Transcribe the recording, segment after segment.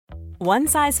One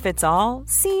size fits all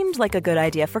seemed like a good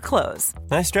idea for clothes.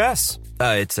 Nice dress.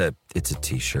 It's a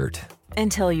t-shirt.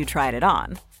 Until you tried it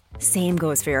on. Same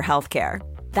goes for your healthcare.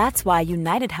 That's why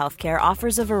United Healthcare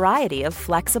offers a variety of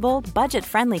flexible,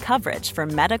 budget-friendly coverage for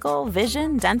medical,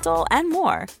 vision, dental, and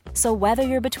more. So whether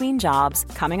you're between jobs,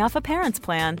 coming off a parent's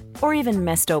plan, or even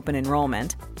missed open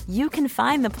enrollment, you can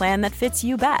find the plan that fits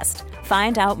you best.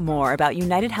 Find out more about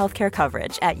United Healthcare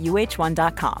coverage at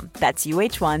uh1.com. That's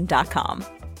uh1.com.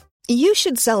 You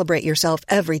should celebrate yourself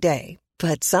every day,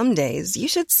 but some days you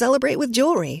should celebrate with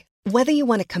jewelry. Whether you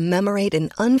want to commemorate an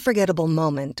unforgettable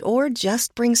moment or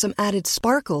just bring some added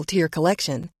sparkle to your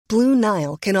collection, Blue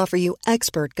Nile can offer you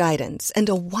expert guidance and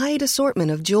a wide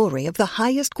assortment of jewelry of the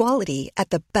highest quality at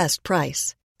the best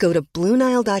price. Go to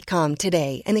BlueNile.com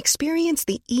today and experience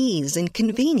the ease and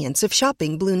convenience of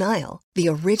shopping Blue Nile, the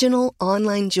original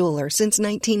online jeweler since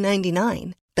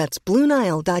 1999. That's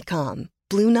BlueNile.com.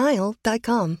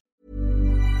 BlueNile.com.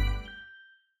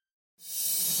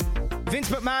 Vince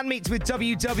McMahon meets with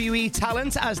WWE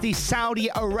talent as the Saudi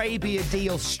Arabia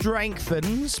deal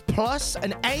strengthens. Plus,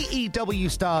 an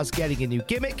AEW star's getting a new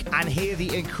gimmick. And hear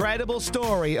the incredible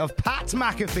story of Pat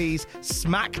McAfee's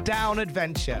SmackDown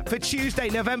adventure. For Tuesday,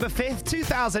 November 5th,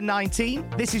 2019,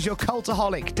 this is your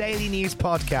Cultaholic Daily News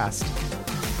Podcast.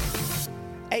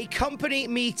 A company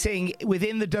meeting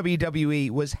within the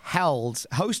WWE was held,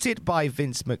 hosted by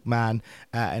Vince McMahon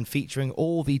and featuring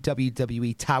all the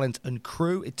WWE talent and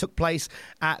crew. It took place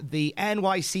at the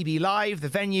NYCB Live, the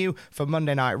venue for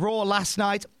Monday Night Raw last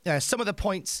night. Some of the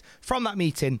points from that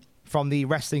meeting from the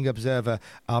Wrestling Observer,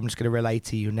 I'm just going to relay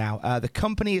to you now. The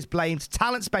company has blamed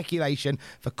talent speculation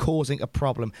for causing a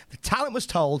problem. The talent was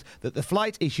told that the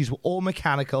flight issues were all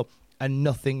mechanical and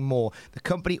nothing more. The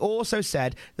company also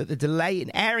said that the delay in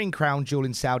airing Crown Jewel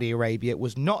in Saudi Arabia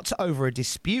was not over a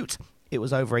dispute. It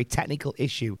was over a technical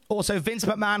issue. Also, Vince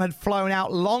McMahon had flown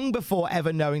out long before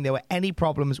ever knowing there were any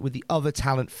problems with the other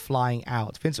talent flying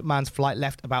out. Vince McMahon's flight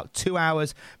left about 2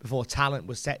 hours before talent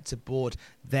was set to board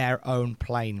their own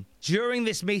plane. During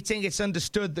this meeting, it's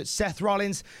understood that Seth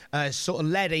Rollins sort of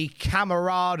led a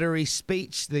camaraderie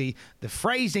speech. The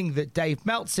phrasing that Dave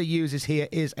Meltzer uses here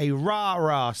is a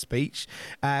rah-rah speech,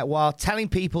 while telling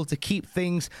people to keep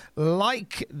things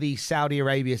like the Saudi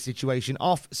Arabia situation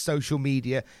off social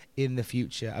media in the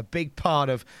future. A big part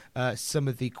of some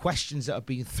of the questions that have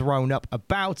been thrown up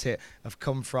about it have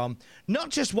come from not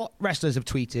just what wrestlers have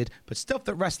tweeted, but stuff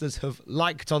that wrestlers have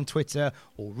liked on Twitter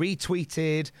or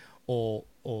retweeted or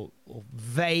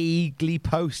vaguely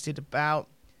posted about.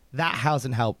 That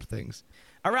hasn't helped things.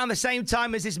 Around the same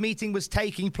time as this meeting was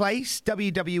taking place,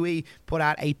 WWE put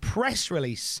out a press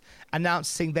release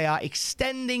announcing they are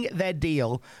extending their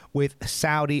deal with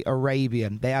Saudi Arabia.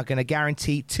 They are going to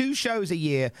guarantee 2 shows a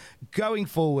year going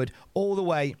forward all the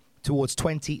way towards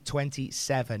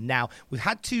 2027. Now, we've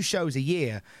had 2 shows a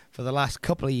year for the last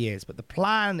couple of years, but the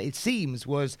plan, it seems,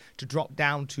 was to drop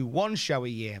down to 1 show a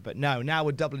year. But no, now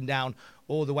we're doubling down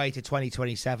all the way to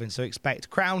 2027. So expect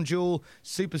Crown Jewel,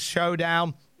 Super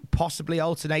Showdown, possibly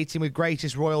alternating with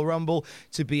Greatest Royal Rumble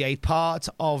to be a part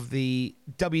of the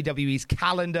WWE's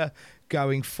calendar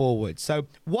going forward. So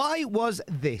why was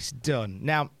this done?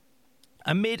 Now,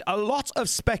 amid a lot of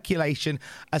speculation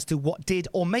as to what did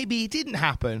or maybe didn't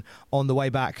happen on the way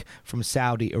back from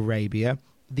Saudi Arabia,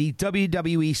 the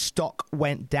WWE stock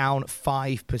went down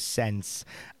 5%.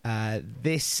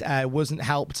 This wasn't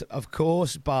helped, of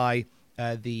course, by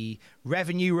the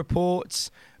revenue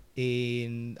reports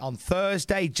on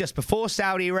Thursday, just before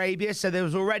Saudi Arabia. So there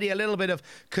was already a little bit of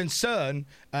concern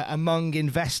among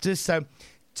investors. So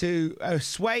to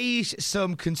assuage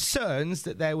some concerns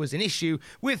that there was an issue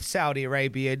with Saudi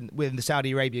Arabia, with the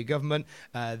Saudi Arabia government,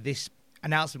 this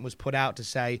announcement was put out to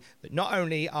say that not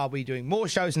only are we doing more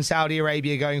shows in Saudi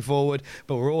Arabia going forward,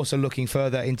 but we're also looking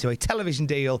further into a television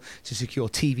deal to secure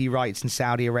TV rights in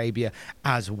Saudi Arabia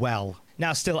as well.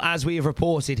 Now, still, as we have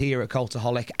reported here at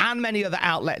Cultaholic and many other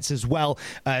outlets as well,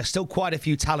 still quite a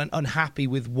few talent unhappy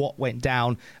with what went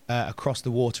down across the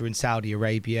water in Saudi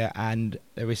Arabia. And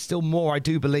there is still more, I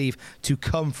do believe, to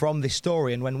come from this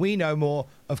story. And when we know more,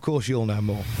 of course, you'll know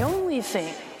more. The only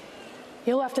thing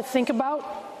you'll have to think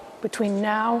about between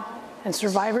now and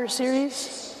Survivor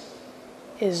Series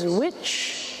is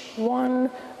which one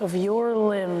of your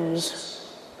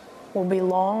limbs will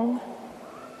belong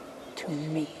to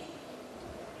me.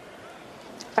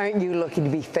 Aren't you looking to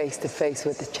be face to face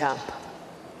with the champ?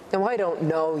 Now, I don't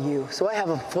know you, so I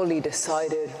haven't fully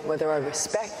decided whether I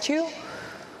respect you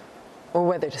or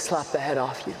whether to slap the head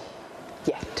off you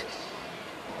yet.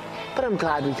 But I'm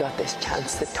glad we got this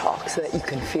chance to talk so that you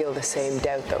can feel the same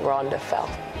doubt that Rhonda felt.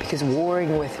 Because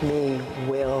warring with me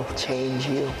will change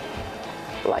you.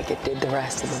 like it did the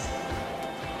rest of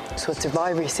them. So at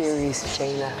Survivor Series,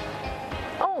 Shayna,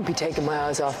 I won't be taking my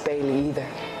eyes off Bayley either,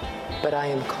 but I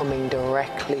am coming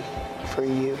directly for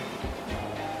you.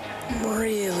 I'm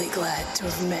really glad to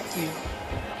have met you.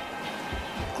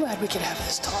 Glad we could have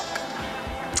this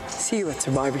talk. See you at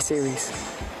Survivor Series.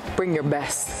 Bring your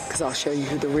best, because I'll show you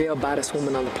who the real baddest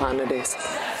woman on the planet is.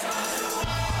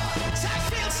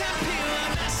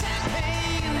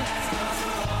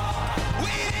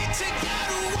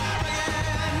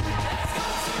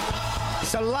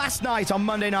 So last night on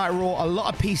Monday Night Raw, a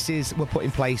lot of pieces were put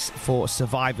in place for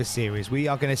Survivor Series. We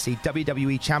are going to see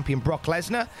WWE Champion Brock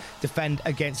Lesnar defend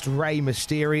against Rey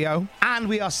Mysterio. And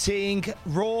we are seeing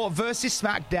Raw versus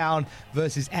SmackDown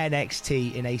versus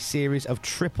NXT in a series of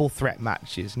triple threat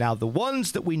matches. Now, the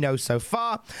ones that we know so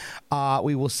far are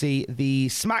we will see the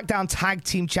SmackDown Tag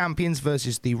Team Champions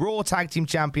versus the Raw Tag Team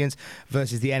Champions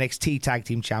versus the NXT Tag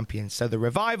Team Champions. So the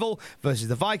Revival versus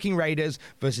the Viking Raiders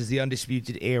versus the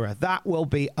Undisputed Era. That will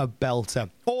be a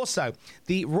belter. Also,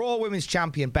 the Raw Women's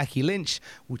Champion Becky Lynch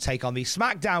will take on the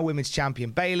SmackDown Women's Champion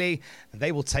Bayley, and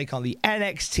they will take on the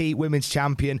NXT Women's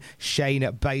Champion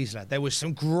Shayna Baszler. There was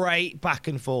some great back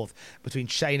and forth between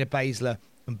Shayna Baszler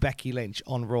and Becky Lynch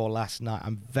on Raw last night.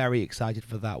 I'm very excited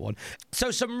for that one. So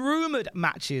some rumoured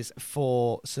matches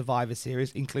for Survivor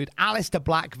Series include Aleister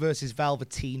Black versus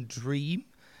Velveteen Dream.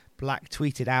 Black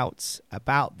tweeted out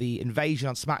about the invasion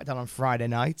on SmackDown on Friday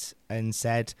night and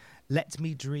said, "Let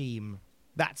me dream."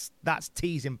 That's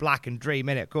teasing Black and Dream,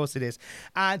 innit? Of course it is.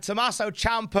 And Tommaso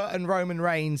Ciampa and Roman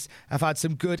Reigns have had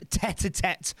some good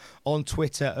tete-a-tete on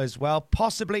Twitter as well.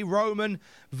 Possibly Roman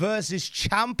versus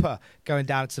Ciampa going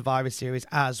down at Survivor Series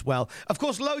as well. Of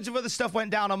course, loads of other stuff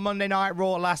went down on Monday Night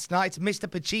Raw last night. Mr.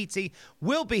 Pacitti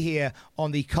will be here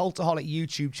on the Cultaholic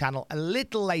YouTube channel a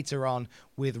little later on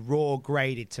with Raw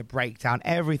Graded to break down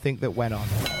everything that went on.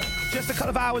 Just a couple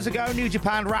of hours ago, New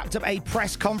Japan wrapped up a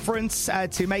press conference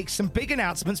to make some big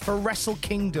announcements for Wrestle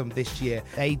Kingdom this year.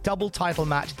 A double title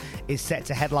match is set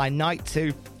to headline Night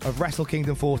 2 of Wrestle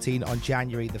Kingdom 14 on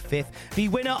January the 5th. The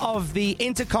winner of the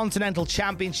Intercontinental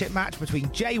Championship match between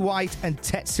Jay White and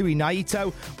Tetsuya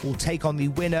Naito will take on the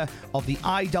winner of the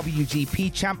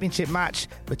IWGP Championship match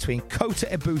between Kota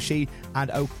Ibushi and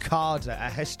Okada. A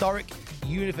historic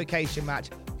unification match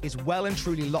is well and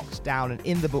truly locked down and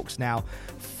in the books now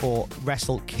for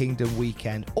Wrestle Kingdom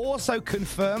weekend. Also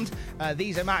confirmed,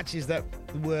 these are matches that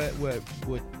were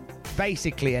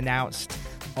basically announced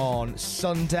on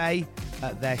Sunday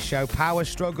at their show Power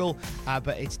Struggle,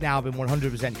 but it's now been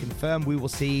 100% confirmed. We will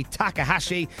see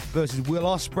Takahashi versus Will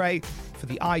Ospreay for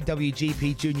the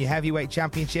IWGP Junior Heavyweight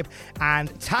Championship,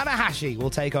 and Tanahashi will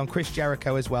take on Chris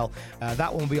Jericho as well.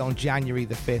 That one will be on January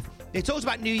the 5th. They talked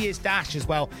about New Year's Dash as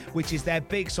well, which is their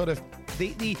big sort of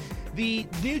the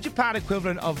New Japan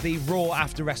equivalent of the Raw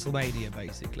after WrestleMania,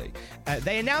 basically.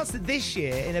 They announced that this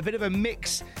year, in a bit of a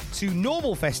mix to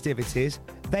normal festivities,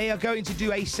 they are going to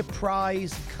do a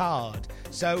surprise card.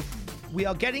 So we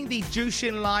are getting the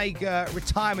Jushin Liger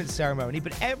retirement ceremony,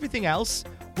 but everything else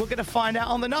we're going to find out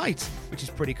on the night, which is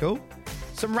pretty cool.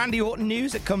 Some Randy Orton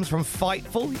news that comes from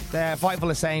Fightful. Fightful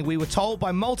are saying, "We were told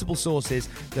by multiple sources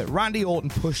that Randy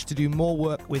Orton pushed to do more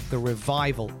work with the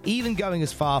Revival, even going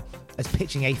as far as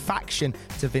pitching a faction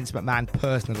to Vince McMahon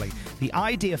personally. The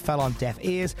idea fell on deaf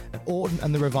ears, and Orton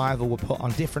and the Revival were put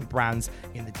on different brands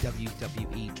in the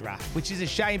WWE draft," which is a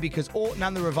shame because Orton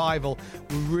and the Revival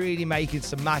were really making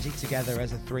some magic together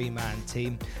as a three-man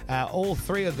team. All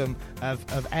three of them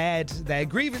have aired their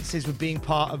grievances with being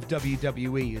part of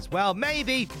WWE as well.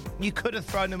 Maybe you could have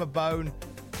thrown them a bone,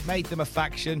 made them a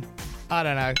faction. I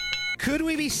don't know. Could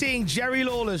we be seeing Jerry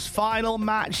Lawler's final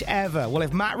match ever? Well,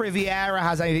 if Matt Riviera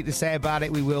has anything to say about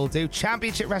it, we will do.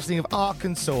 Championship Wrestling of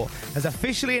Arkansas has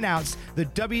officially announced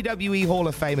that WWE Hall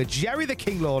of Famer Jerry the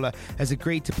King Lawler has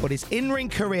agreed to put his in-ring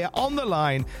career on the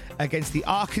line against the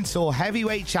Arkansas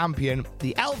heavyweight champion,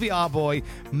 the LVR boy,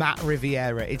 Matt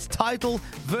Riviera. It's title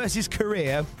versus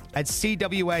career at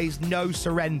CWA's No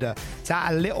Surrender. It's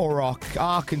at Little Rock,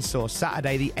 Arkansas,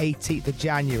 Saturday the 18th of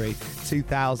January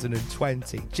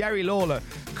 2020. Jerry Lawler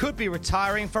could be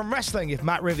retiring from wrestling if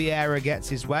Matt Riviera gets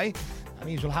his way. That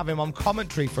means we'll have him on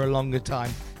commentary for a longer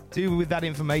time. Do with that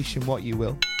information what you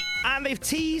will. And they've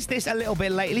teased this a little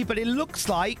bit lately, but it looks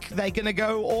like they're going to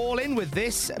go all in with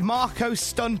this. Marco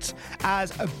Stunt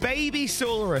as a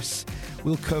Babysaurus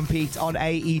will compete on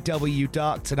AEW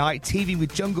Dark tonight, teaming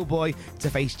with Jungle Boy to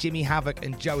face Jimmy Havoc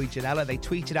and Joey Janela. They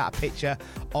tweeted out a picture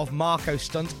of Marco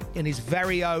Stunt in his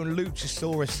very own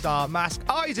Luchasaurus star mask.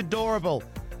 Oh, he's adorable.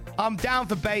 I'm down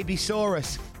for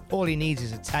Babysaurus. All he needs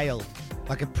is a tail,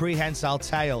 like a prehensile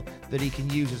tail that he can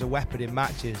use as a weapon in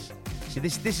matches. See,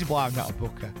 this is why I'm not a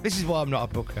booker. This is why I'm not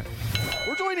a booker.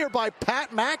 We're joined here by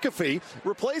Pat McAfee,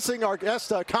 replacing our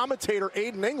guest commentator,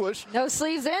 Aiden English. No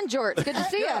sleeves and jorts. Good to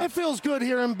see you. It feels good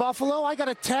here in Buffalo. I got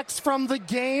a text from the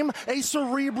game, a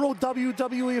cerebral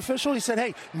WWE official. He said,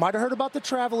 hey, you might have heard about the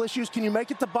travel issues. Can you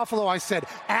make it to Buffalo? I said,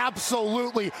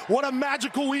 absolutely. What a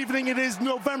magical evening it is,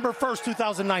 November 1st,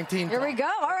 2019. Here we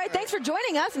go. All right, thanks for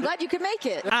joining us. I'm glad you could make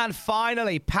it. And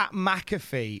finally, Pat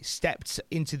McAfee stepped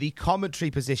into the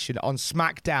commentary position on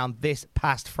SmackDown this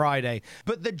past Friday.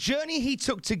 But the journey he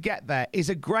took to get there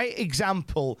is a great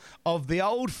example of the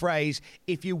old phrase,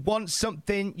 if you want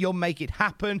something, you'll make it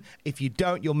happen. If you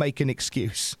don't, you'll make an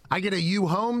excuse. I get a you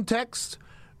home text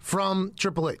from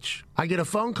Triple H. I get a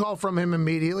phone call from him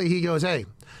immediately. He goes, hey,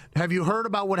 have you heard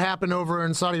about what happened over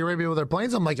in Saudi Arabia with their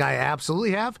planes? I'm like, I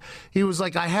absolutely have. He was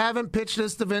like, I haven't pitched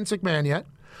this to Vince McMahon yet,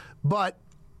 but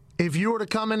if you were to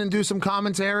come in and do some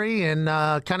commentary and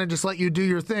kind of just let you do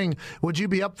your thing, would you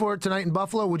be up for it tonight in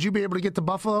Buffalo? Would you be able to get to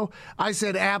Buffalo? I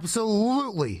said,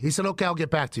 absolutely. He said, okay, I'll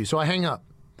get back to you. So I hang up.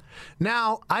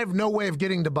 Now, I have no way of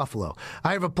getting to Buffalo.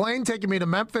 I have a plane taking me to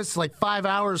Memphis like 5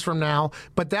 hours from now,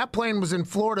 but that plane was in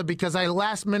Florida because I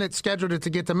last minute scheduled it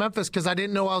to get to Memphis because I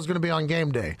didn't know I was going to be on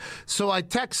game day. So I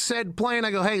text said plane.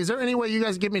 I go, hey, is there any way you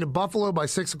guys get me to Buffalo by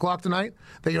 6 o'clock tonight?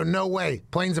 They go, no way.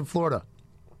 Plane's in Florida.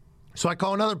 So I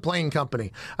call another plane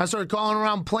company. I started calling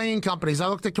around plane companies. I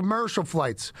looked at commercial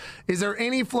flights. Is there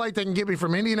any flight that can get me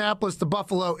from Indianapolis to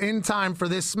Buffalo in time for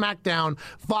this SmackDown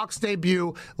Fox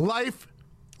debut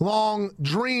lifelong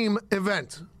dream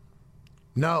event?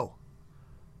 No.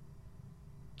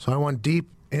 So I went deep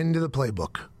into the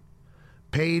playbook.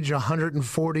 Page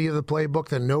 140 of the playbook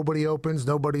that nobody opens,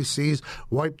 nobody sees,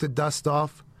 wiped the dust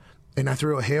off, and I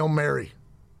threw a Hail Mary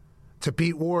to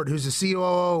Pete Ward, who's the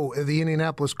COO of the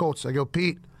Indianapolis Colts. I go,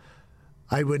 Pete,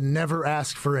 I would never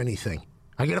ask for anything.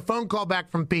 I get a phone call back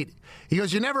from Pete. He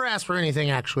goes, you never asked for anything,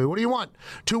 actually. What do you want?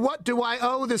 To what do I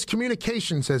owe this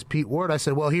communication, says Pete Ward. I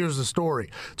said, well, here's the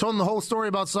story. Told him the whole story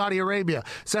about Saudi Arabia.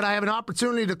 Said I have an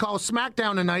opportunity to call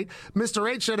SmackDown tonight.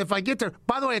 Mr. H said if I get there,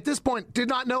 by the way, at this point, did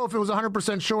not know if it was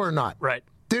 100% sure or not. Right.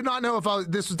 Did not know if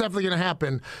this was definitely going to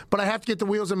happen, but I have to get the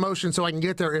wheels in motion so I can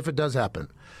get there if it does happen.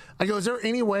 I go, is there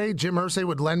any way Jim Irsay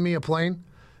would lend me a plane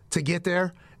to get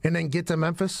there and then get to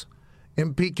Memphis?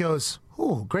 And Pete goes,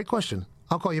 oh, great question.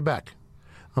 I'll call you back.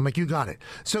 I'm like, you got it.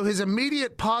 So his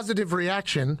immediate positive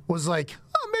reaction was like,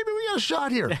 oh, maybe we got a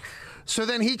shot here. So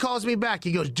then he calls me back.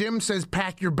 He goes, Jim says,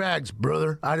 pack your bags,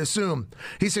 brother. I'd assume.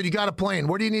 He said, you got a plane.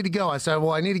 Where do you need to go? I said,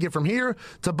 well, I need to get from here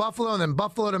to Buffalo and then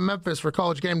Buffalo to Memphis for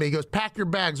College Game Day. He goes, pack your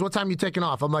bags. What time are you taking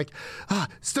off? I'm like,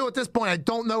 still at this point, I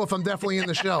don't know if I'm definitely in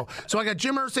the show. So I got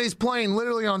Jim Irsay's plane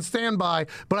literally on standby,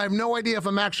 but I have no idea if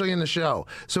I'm actually in the show.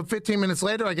 So 15 minutes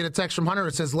later, I get a text from Hunter.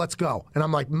 It says, let's go. And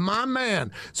I'm like, my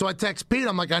man. So I text Pete.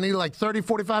 I'm like, I need like 30,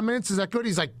 45 minutes. Is that good?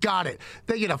 He's like, got it.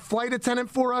 They get a flight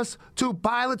attendant for us, 2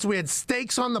 pilots. We had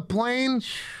steaks on the plane,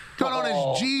 got on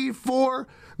his G4.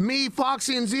 Me,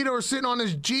 Foxy, and Zito are sitting on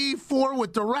his G4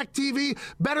 with DirecTV.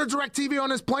 Better DirecTV on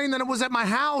his plane than it was at my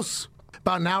house.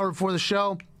 About an hour before the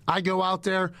show, I go out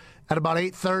there at about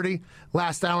 8:30,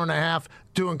 last hour and a half,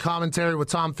 doing commentary with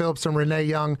Tom Phillips and Renee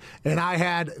Young, and I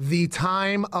had the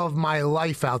time of my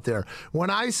life out there. When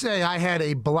I say I had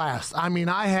a blast, I mean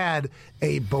I had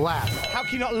a blast. How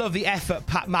can you not love the effort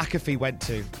Pat McAfee went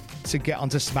to get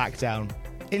onto SmackDown?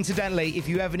 Incidentally, if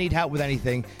you ever need help with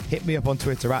anything, hit me up on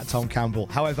Twitter at Tom Campbell.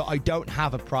 However, I don't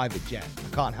have a private jet.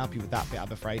 I can't help you with that bit,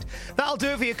 I'm afraid. That'll do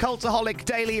it for your Cultaholic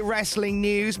Daily Wrestling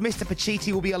News. Mr.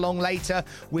 Pacitti will be along later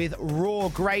with Raw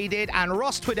Graded, and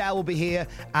Ross Twiddell will be here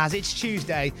as it's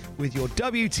Tuesday with your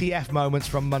WTF moments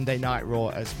from Monday Night Raw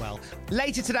as well.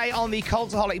 Later today on the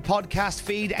Cultaholic podcast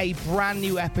feed, a brand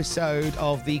new episode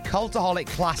of the Cultaholic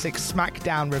Classic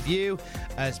SmackDown review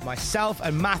as myself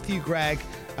and Matthew Gregg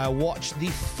watch the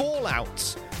fallout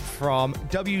from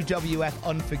WWF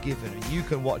Unforgiven. And you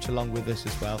can watch along with us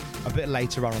as well a bit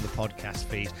later on the podcast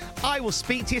feed. I will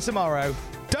speak to you tomorrow.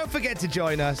 Don't forget to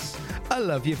join us. I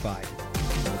love you. Bye.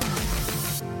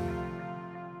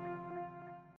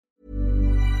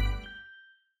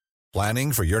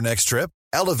 Planning for your next trip?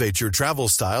 Elevate your travel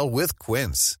style with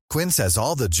Quince. Quince has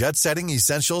all the jet-setting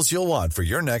essentials you'll want for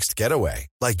your next getaway,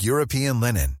 like European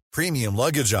linen, premium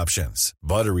luggage options,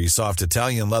 buttery soft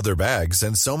Italian leather bags,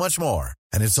 and so much more.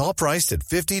 And it's all priced at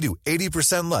 50 to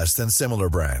 80% less than similar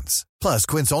brands. Plus,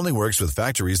 Quince only works with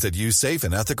factories that use safe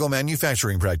and ethical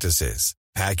manufacturing practices.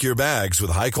 Pack your bags with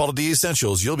high-quality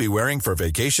essentials you'll be wearing for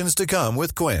vacations to come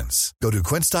with Quince. Go to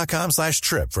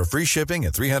quince.com/trip for free shipping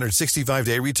and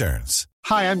 365-day returns.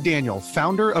 Hi, I'm Daniel,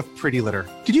 founder of Pretty Litter.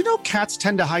 Did you know cats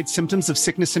tend to hide symptoms of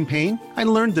sickness and pain? I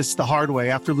learned this the hard way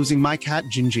after losing my cat,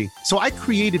 Gingy. So I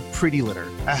created Pretty Litter,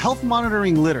 a health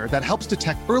monitoring litter that helps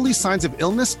detect early signs of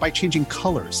illness by changing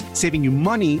colors, saving you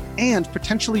money and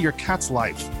potentially your cat's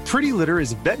life. Pretty Litter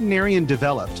is veterinarian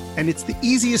developed, and it's the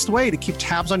easiest way to keep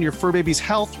tabs on your fur baby's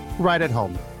health right at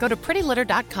home. Go to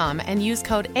prettylitter.com and use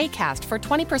code ACAST for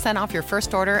 20% off your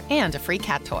first order and a free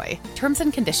cat toy. Terms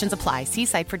and conditions apply. See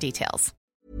site for details.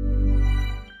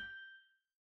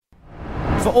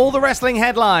 For all the wrestling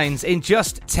headlines in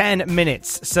just 10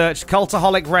 minutes, search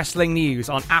Cultaholic Wrestling News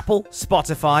on Apple,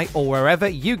 Spotify, or wherever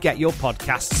you get your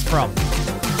podcasts from.